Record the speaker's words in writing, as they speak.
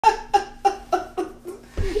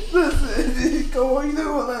Come on, you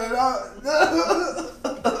never let it out.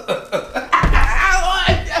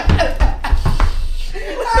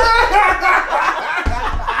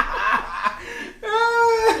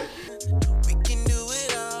 We can do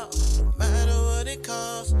it all, no matter what it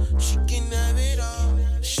costs. She can have it all.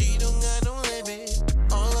 She don't got no limit.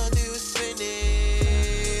 All I do is spend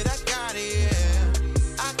it. I got it, yeah.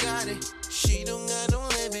 I got it. She don't got no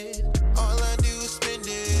limit. All I do is spend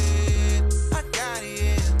it. I got it,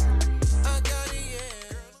 yeah. I got it,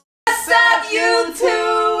 yeah. What's up,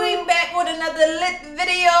 YouTube? We back with another lit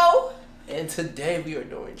video. And today we are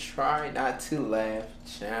doing Try Not to Laugh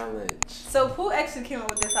Challenge. So Pooh actually came up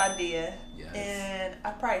with this idea. Yes. And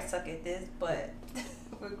I probably suck at this, but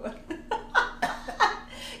we're going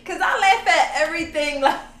cause I laugh at everything,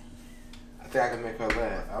 like, I think I can make her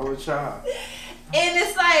laugh. I will try. and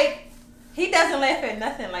it's like he doesn't laugh at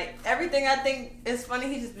nothing. Like everything I think is funny,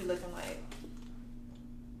 he just be looking like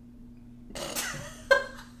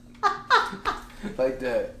Like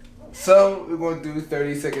that. So we're gonna do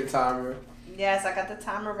 30-second timer. yes, I got the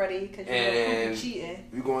timer ready because you know And Pooh cheating.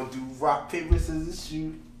 we're gonna do rock, paper, scissors,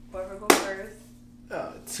 shoot. Whoever go first.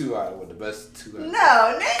 2 out of 1, the best 2 out of 1.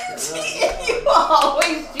 No, nigga, cheating. You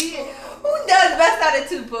always cheating. Who does best out of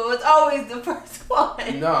 2, Pooh? It's always the first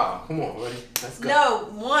one. Nah, come on, buddy. Let's go. No,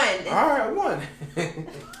 1. Alright, 1.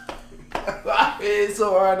 It's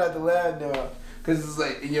so hard not to laugh now. Because it's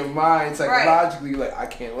like in your mind, psychologically, like, I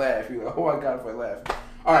can't laugh. You're like, oh my god, if I laugh.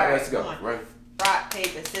 Alright, let's go. Right. Rock,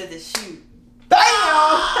 paper, scissors, shoot.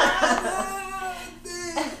 Damn!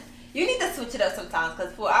 You need to switch it up sometimes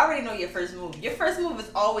because I already know your first move. Your first move is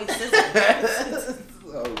always scissors.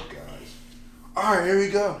 Oh gosh. Alright, here we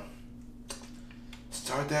go.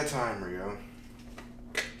 Start that timer, yo.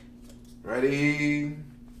 Ready?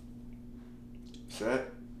 Set.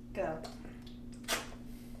 Go.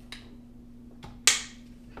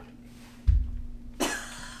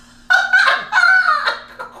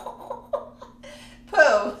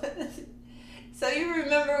 Pooh. So you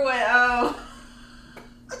remember when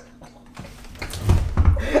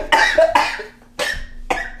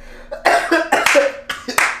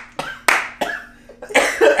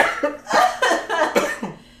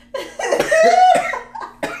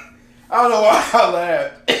I don't know why I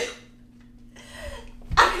laughed.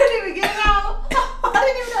 I couldn't even get it out. I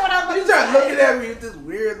didn't even know what I was You about started to looking at me with this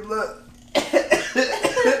weird look.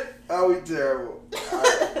 Oh, we terrible.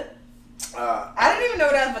 I didn't even know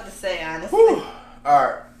what I was about to say, honestly.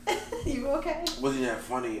 Alright. You okay? Wasn't that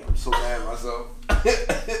funny? I'm so mad at myself.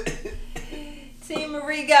 Team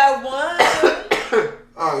Marie got 1.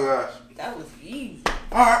 Oh gosh. That was easy.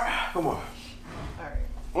 Alright, come on. Alright.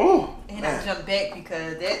 Oh. And man. I jumped back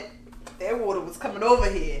because that water was coming over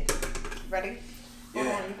here. Ready? Hold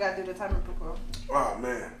Yeah. on, you gotta do the timer, bro. Oh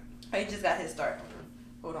man. Oh, you just got his start.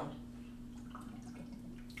 Hold on.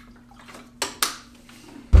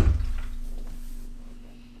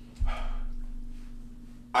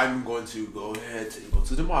 I'm going to go ahead and go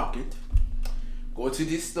to the market, go to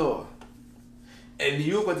this store, and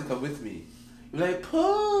you're going to come with me. You're like,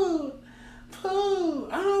 Pooh, Pooh,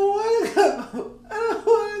 I don't want to go. I don't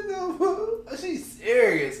want to go, Pooh. Oh, she's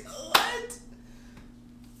serious. What?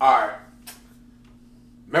 Alright.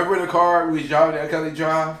 Remember in the car we was driving down Kelly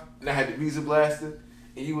Drive, and I had the music blasting,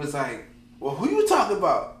 and you was like, well, who you talking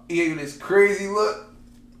about? He gave me this crazy look.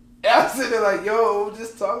 And I was sitting there like, yo, I'm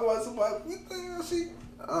just talking about somebody. What the hell she...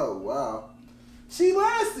 Oh, wow. She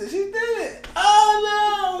lasted. She did it.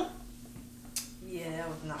 Oh, no. Yeah, that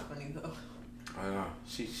was not funny though. I know.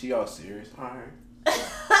 She all serious. All right.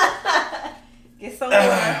 Get some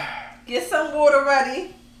water. Get some water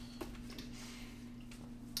ready.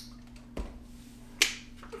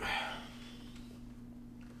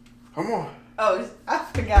 Come on. Oh, I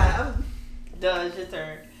forgot. I'm done. It's your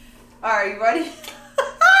turn. All right, you ready?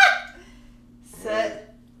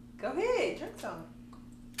 Set. Go ahead. Drink some.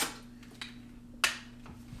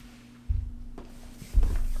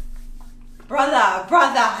 Brother,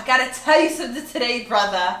 I gotta tell you something today,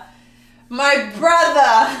 brother. My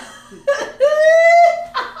brother.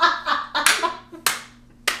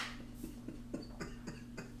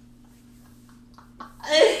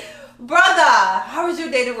 Brother, how was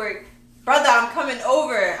your day to work? Brother, I'm coming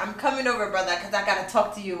over. Brother, because I gotta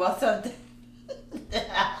talk to you about something.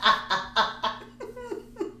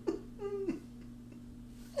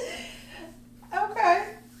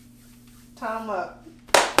 Okay. Time up.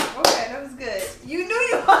 Okay, that was good. You knew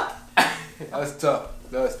you wanted. That's tough.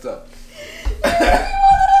 That's tough. You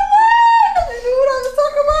knew what I was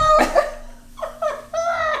talking about.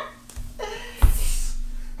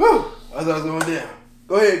 Whew. I thought I was going down.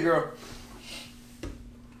 Go ahead, girl.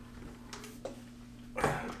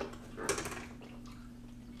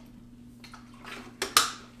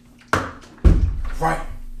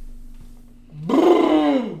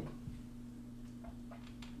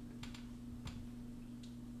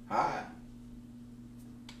 hot.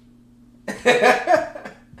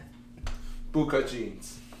 Bootcut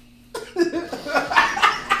jeans.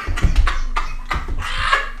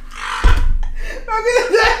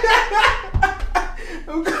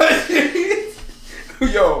 Bootcut jeans.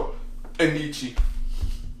 Yo, Anichi.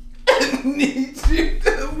 Anichi.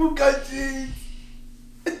 Bootcut jeans.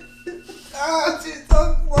 Ah, she's so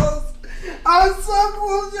close. I'm so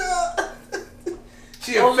close, yo.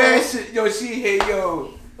 She a fashion. Yo, she hit, yo.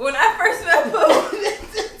 When I first met Pooh,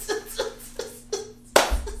 this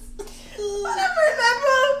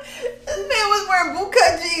man was wearing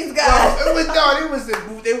bootcut jeans, guys. No,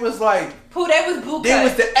 it was like Pooh, they was bootcut. they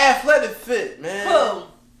was the athletic fit, man. Pooh,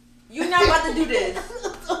 you not about to do this.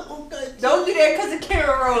 Don't do that because of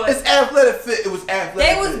Karen Rowland. It's athletic fit. It was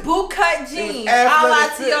athletic. They was fit. bootcut jeans. athletic I'll lie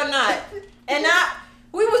to fit. you or not. And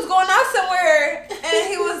we was going out somewhere, and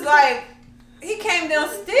he was like, he came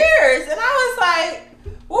downstairs, and I was like,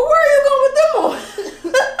 well, where are you going with them on?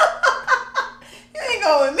 You ain't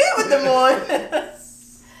going with me with them on.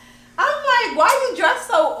 I'm like, why you dress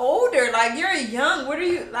so older? Like, you're young. What are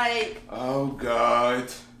you, like? Oh,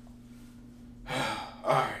 God.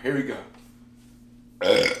 All right, here we go.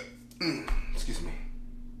 Excuse me.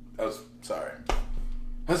 Sorry.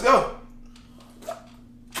 Let's go.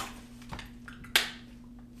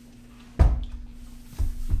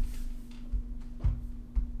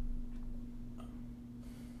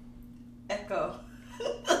 Echo.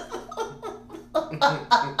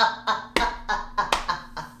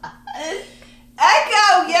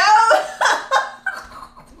 Echo, yo.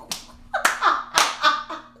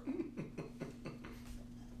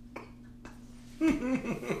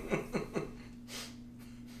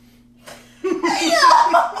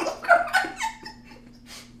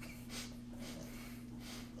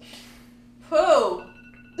 Pooh.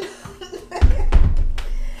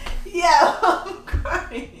 Yeah, I'm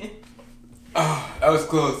crying. Oh, that was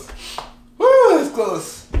close. Woo, that was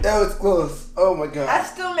close. That was close. Oh, my God. I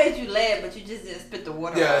still made you laugh, but you just didn't spit the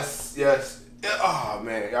water out. Yes, yes. Oh,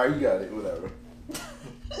 man. All right, you got it. Whatever.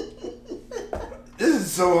 This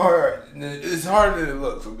is so hard. It's harder than it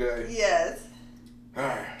looks, okay? Yes. All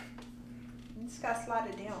right. You just gotta slide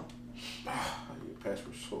it down. Your pants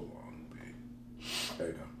were so long, babe. There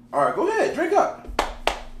you go. All right, go ahead. Drink up.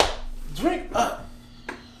 Drink up.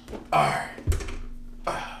 All right.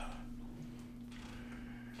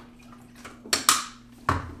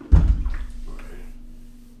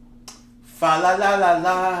 Fa la la la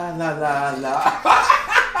la la la la.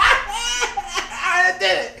 I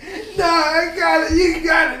did it. No, I got it. You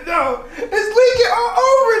got it. No, it's leaking all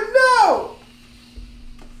over. No.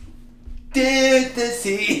 Did the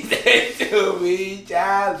season to me,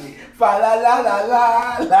 Charlie? Fa la la la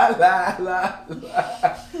la la la la la.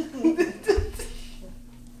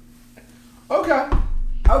 Okay.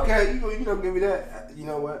 Okay, you don't give me that. You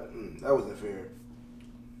know what? That wasn't fair.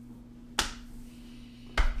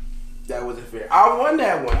 That wasn't fair. I won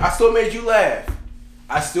that one. I still made you laugh.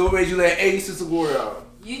 I still made you laugh 86 Agoria.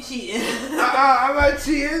 You cheating. I'm not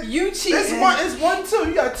cheating. You cheating. It's 1-2.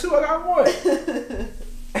 You got 2. I got 1.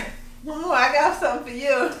 Oh, I got something for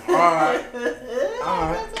you. All right. I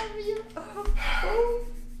got something for you.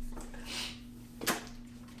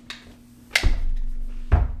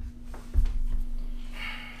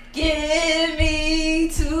 Give me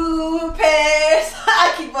 2 pairs.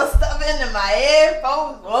 I keep on stuffing in my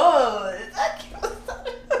headphones. Whoa. I keep on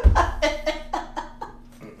stuffing in my headphones.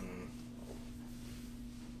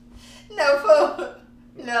 No,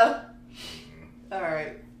 Pooh. No. All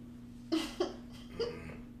right.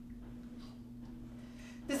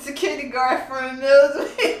 The security guard from Mills,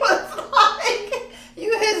 he was like,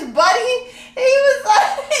 you his buddy? He was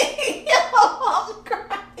like, yo, I'm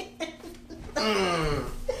crying.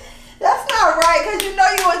 That's not right, because you know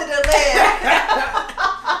you wanted to laugh.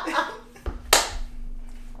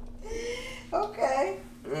 Okay.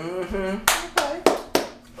 Okay.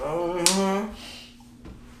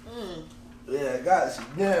 Yeah, I got you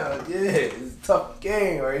down. Yeah, it's a tough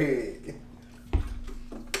game right here.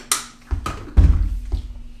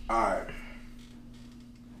 Alright.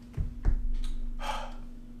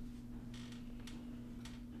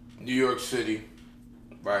 New York City,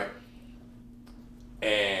 right?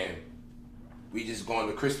 And we just going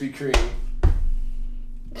to Krispy Kreme.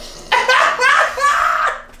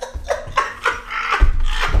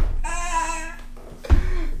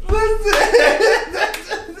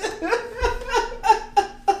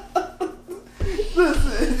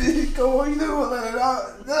 Listen, come on, you don't want to let it out.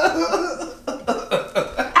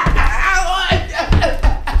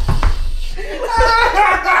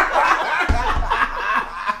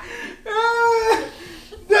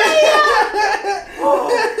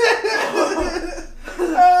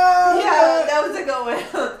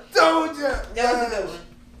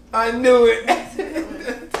 I knew it.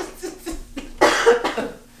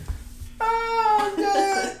 Oh,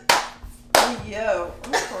 God. Yo,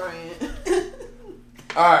 I'm crying.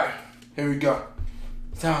 Alright, here we go.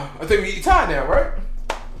 Time. I think we tied now, right?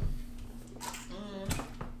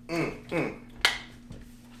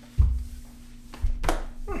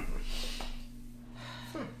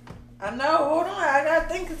 I know, hold on, I gotta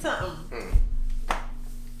think of something.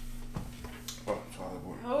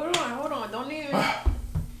 Hold on, don't even.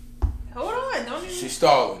 Hold on, don't even. She's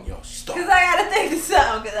stalling, yo. She's stalling. Cause I gotta think of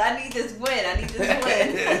something, cause I need this win.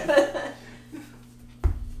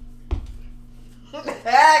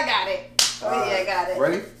 I got it. Oh yeah, I got it.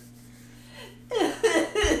 Ready?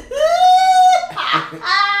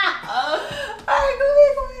 Alright, go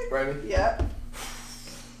ahead. Ready? Yep.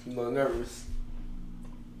 I'm a little nervous.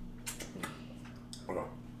 Hold on.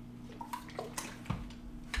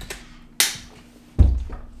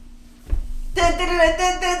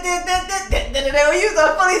 When you was on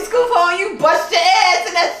fully school phone, you bust your ass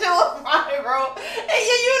and that shit was fire, bro. In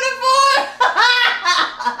your uniform.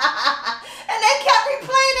 And they kept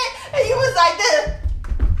replaying it, and you was like this.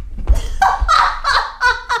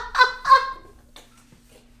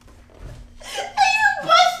 And you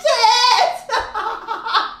bust your ass.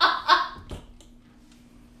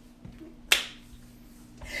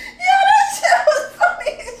 Yo, that shit was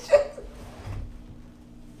funny as shit.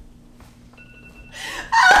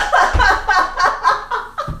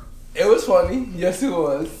 It was funny. Yes, it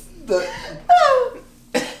was. And they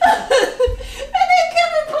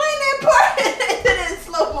kept replaying that part and they did it in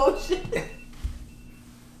slow motion.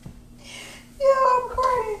 Yo, I'm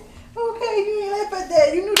crying. Okay, you ain't laugh at that.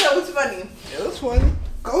 You knew that was funny. It was funny.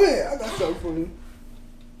 Go ahead. I got something for you.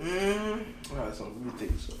 I got something. Let me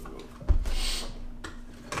think of something real quick.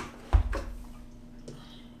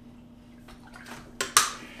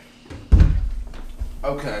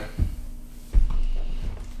 Okay.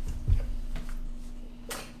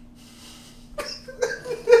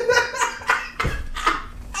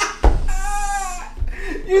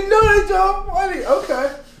 You know that y'all funny. Okay.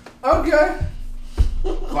 Okay.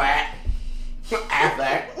 Quack.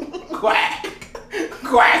 Affleck. Quack.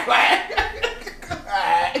 Quack, quack.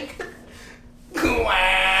 Quack.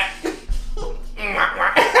 Quack.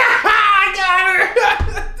 I got her.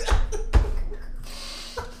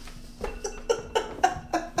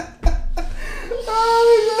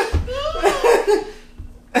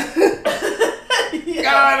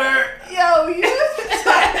 Got her. Yo, you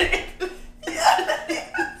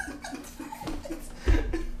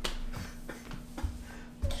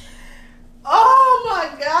Oh my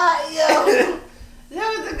God, yo. That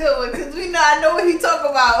was a good one, because I know what he talk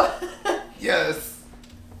about. Yes.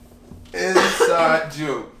 Inside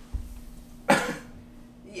joke.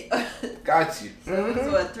 Yeah. Got you. So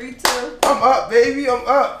it's what, 3-2? I'm up, baby. I'm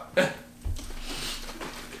up.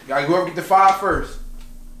 Gotta go up and get the 5 first.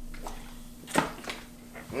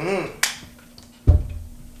 Hold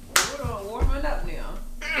on, warming up now.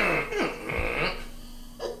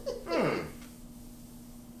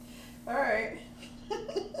 Alright.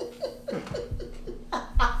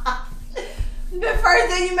 The first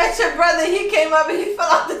day you met your brother, he came up and he fell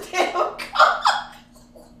out the damn car.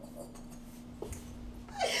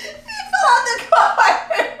 He fell out the car.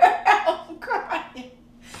 I'm crying.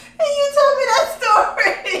 And you told me that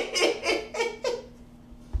story.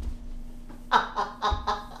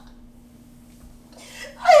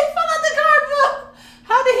 How he fell out the car, bro?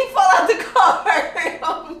 How did he fall out the car?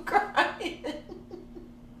 I'm crying.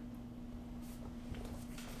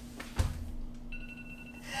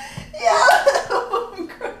 Yeah, I'm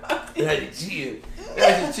crying. Yeah, you cheated.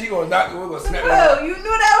 Yeah, she gonna knock you. We're gonna snap Bro, you knew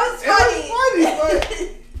that was funny. It was funny, but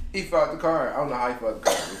he fell out the car. I don't know how he fell out the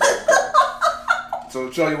car. So,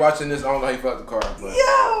 Charlie, watching this, I don't know how he fell out the car, but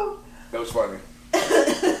Yo. that was funny.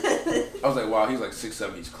 I was like, wow, he's like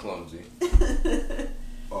 6'7", he's clumsy.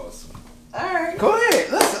 Awesome. Alright. Go ahead,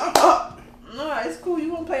 listen, I'm up. No, it's cool.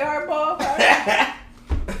 You want to play hardball? Alright.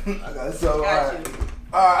 I got so Got alright. you.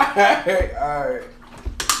 Alright, alright.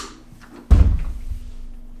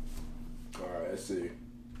 Alright, let's see.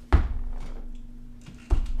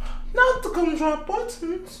 Not to come drop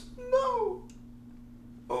buttons. No.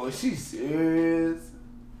 Oh, is she serious?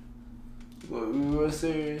 What, we were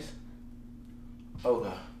serious?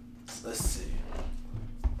 Okay. Let's see.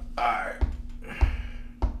 Alright.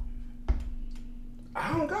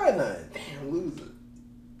 I don't got nothing. Damn, loser.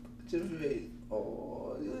 Put your face.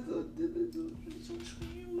 Oh, you're so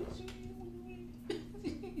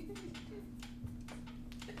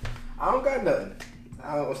I don't got nothing.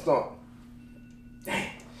 I don't stomp. Damn,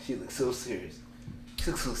 she looks so serious. She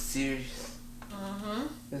looks so serious. Mm-hmm.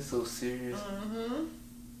 That's so serious. Mm-hmm.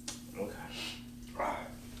 Okay. Alright.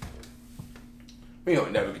 We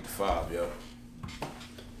don't never get to 5, yo.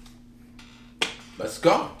 Let's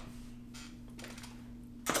go.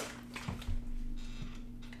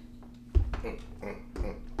 Hey,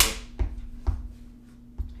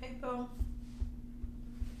 boo.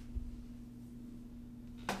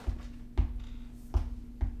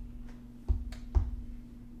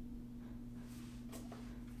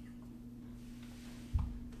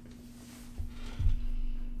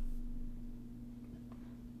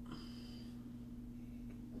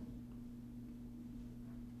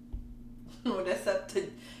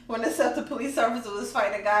 When the police officer was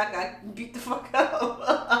fighting a guy, got beat the fuck up.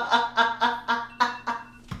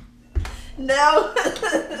 No.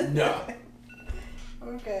 No.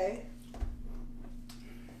 Okay.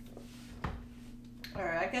 All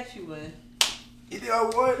right, I guess you win. You think I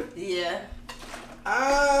won? Yeah.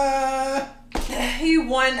 He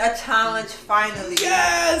won a challenge finally.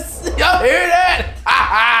 Yes! Y'all hear that? Ha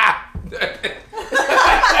ha!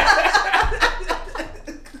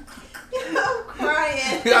 I'm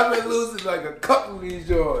crying. I've been losing like a couple of these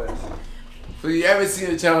joints. So if you haven't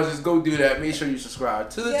seen the challenges, go do that. Make sure you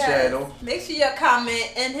subscribe to the channel. Make sure you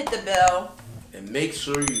comment and hit the bell. And make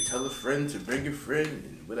sure you tell a friend to bring a friend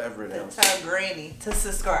and whatever else. Tell Granny to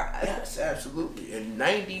subscribe. Yes, absolutely. And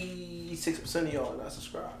 96% of y'all are not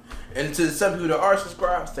subscribed. And to some people that are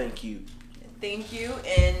subscribed, thank you. Thank you.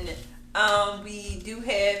 And we do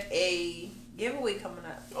have a giveaway coming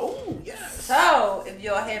up. Oh, yes. So if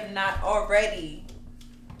y'all have not already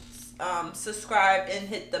subscribed and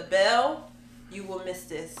hit the bell, you will miss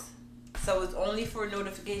this. So it's only for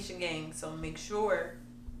notification gang. So make sure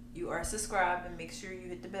you are subscribed and make sure you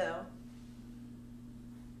hit the bell.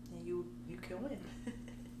 And you can win.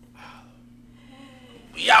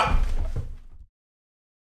 Yo!